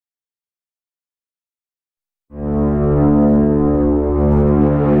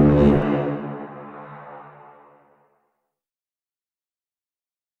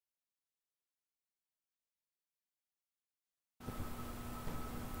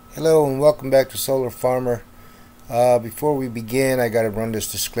Hello and welcome back to Solar Farmer. Before we begin, I got to run this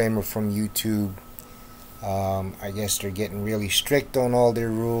disclaimer from YouTube. I guess they're getting really strict on all their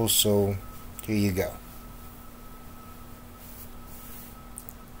rules, so here you go.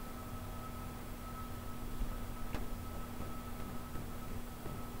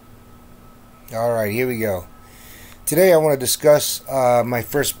 Alright, here we go. Today I want to discuss my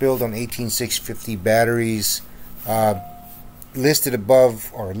first build on 18650 batteries. Listed above,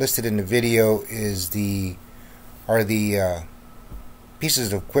 or listed in the video, are the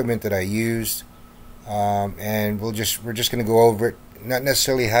pieces of equipment that I used, and we're just going to go over it. Not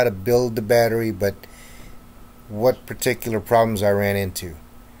necessarily how to build the battery, but what particular problems I ran into.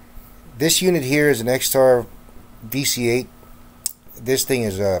 This unit here is an X-Star VC8. This thing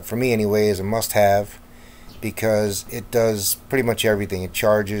is, for me anyway, is a must-have because it does pretty much everything. It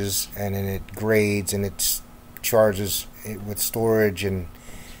charges, and then it grades, and it charges with storage, and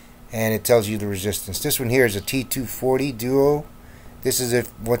it tells you the resistance. This one here is a T240 Duo. This is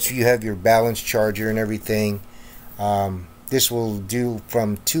if once you have your balanced charger and everything. This will do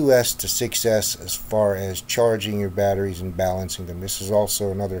from 2S to 6S as far as charging your batteries and balancing them. This is also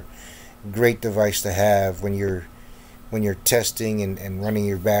another great device to have when you're testing and running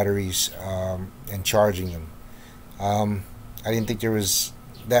your batteries and charging them. I didn't think there was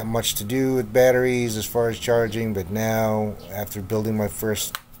that much to do with batteries as far as charging, but now after building my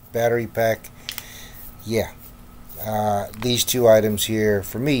first battery pack, yeah, these two items here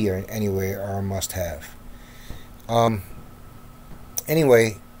for me anyway are a must-have.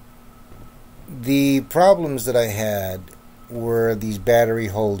 Anyway, the problems that I had were these battery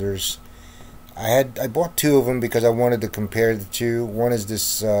holders. I bought two of them because I wanted to compare the two. One is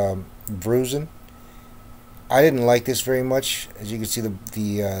this Brusen. I didn't like this very much. As you can see,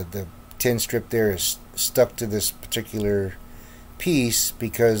 the tin strip there is stuck to this particular piece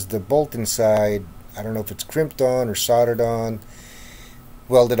because the bolt inside, I don't know if it's crimped on or soldered on,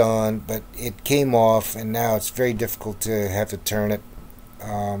 welded on, but it came off, and now it's very difficult to have to turn it.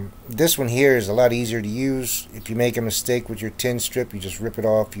 This one here is a lot easier to use. If you make a mistake with your tin strip, you just rip it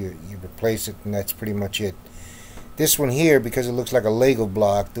off, you replace it, and that's pretty much it. This one here, because it looks like a Lego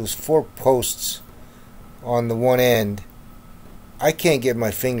block, those 4 posts on the one end, I can't get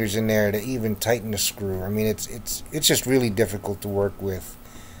my fingers in there to even tighten the screw. I mean, it's just really difficult to work with.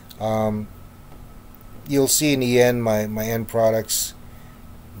 You'll see in the end my end products,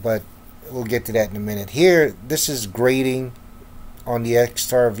 but we'll get to that in a minute. Here, this is grading on the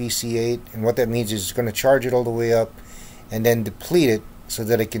X-Star VC8, and what that means is it's going to charge it all the way up and then deplete it so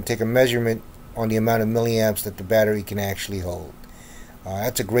that it can take a measurement on the amount of milliamps that the battery can actually hold.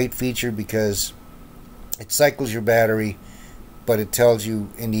 That's a great feature because it cycles your battery, but it tells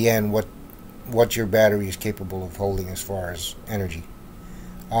you in the end what your battery is capable of holding as far as energy.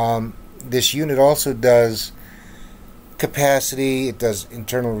 This unit also does capacity, it does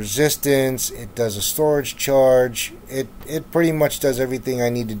internal resistance, it does a storage charge. It pretty much does everything I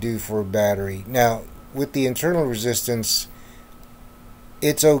need to do for a battery. Now, with the internal resistance,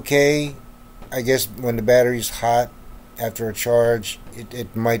 it's okay. I guess when the battery's hot after a charge,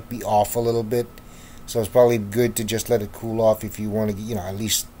 it might be off a little bit. So it's probably good to just let it cool off if you want to, at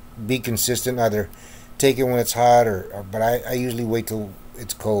least be consistent. Either take it when it's hot, but I usually wait till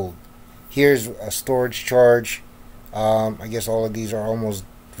it's cold. Here's a storage charge. I guess all of these are almost,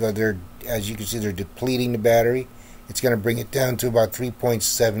 as you can see, they're depleting the battery. It's going to bring it down to about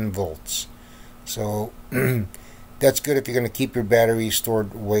 3.7 volts. So that's good if you're going to keep your battery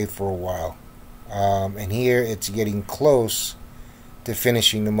stored away for a while. And here it's getting close to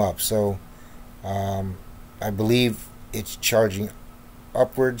finishing them up. So I believe it's charging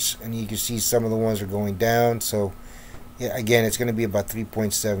upwards, and you can see some of the ones are going down. So yeah, again, it's going to be about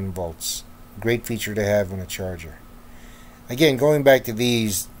 3.7 volts. Great feature to have on a charger. Again, going back to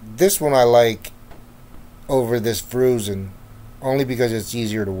these, this one I like over this Brusen only because it's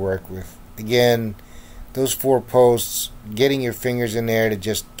easier to work with. Again, those 4 posts, getting your fingers in there to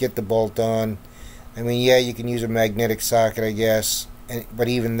just get the bolt on. I mean, yeah, you can use a magnetic socket, I guess, but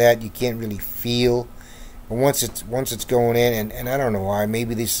even that you can't really feel. But once it's going in, and I don't know why,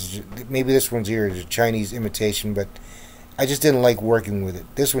 maybe this one's here is a Chinese imitation, but I just didn't like working with it.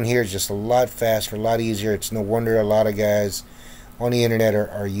 This one here is just a lot faster, a lot easier. It's no wonder a lot of guys on the internet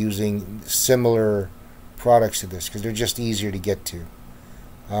are using similar products to this because they're just easier to get to.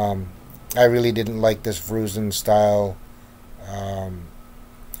 I really didn't like this Brusen style,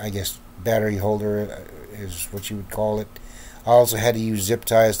 I guess battery holder is what you would call it. I also had to use zip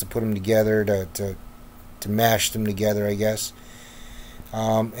ties to put them together, to mash them together, I guess.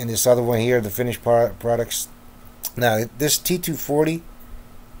 And this other one here, the finished products. Now, this T240,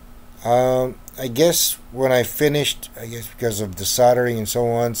 I guess when I finished, I guess because of the soldering and so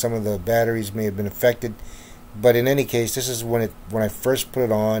on, some of the batteries may have been affected. But in any case, this is when I first put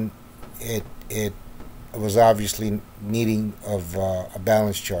it on. It was obviously needing of a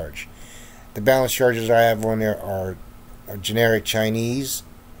balance charge. The balance charges I have on there are generic Chinese.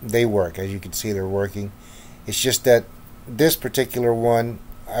 They work, as you can see, they're working. It's just that this particular one,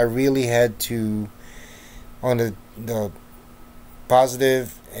 I really had to, on the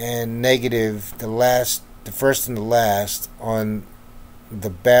positive and negative, the first and the last on the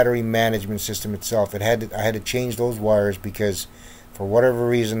battery management system itself. I had to change those wires because for whatever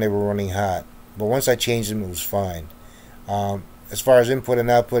reason they were running hot. But once I changed them, it was fine. As far as input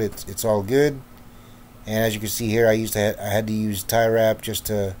and output, it's all good. And as you can see here, I had to use tie wrap just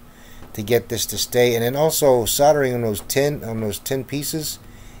to get this to stay. And then also soldering on those tin pieces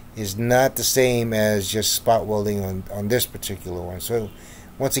is not the same as just spot welding on this particular one. So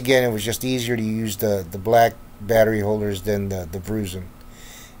once again, it was just easier to use the black battery holders than the Vrusen.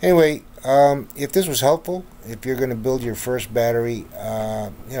 Anyway, if this was helpful, if you're going to build your first battery,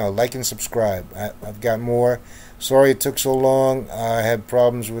 like and subscribe. I've got more. Sorry it took so long. I had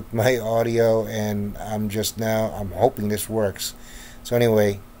problems with my audio, and I'm hoping this works. So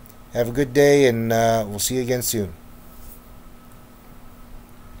anyway, have a good day, and we'll see you again soon.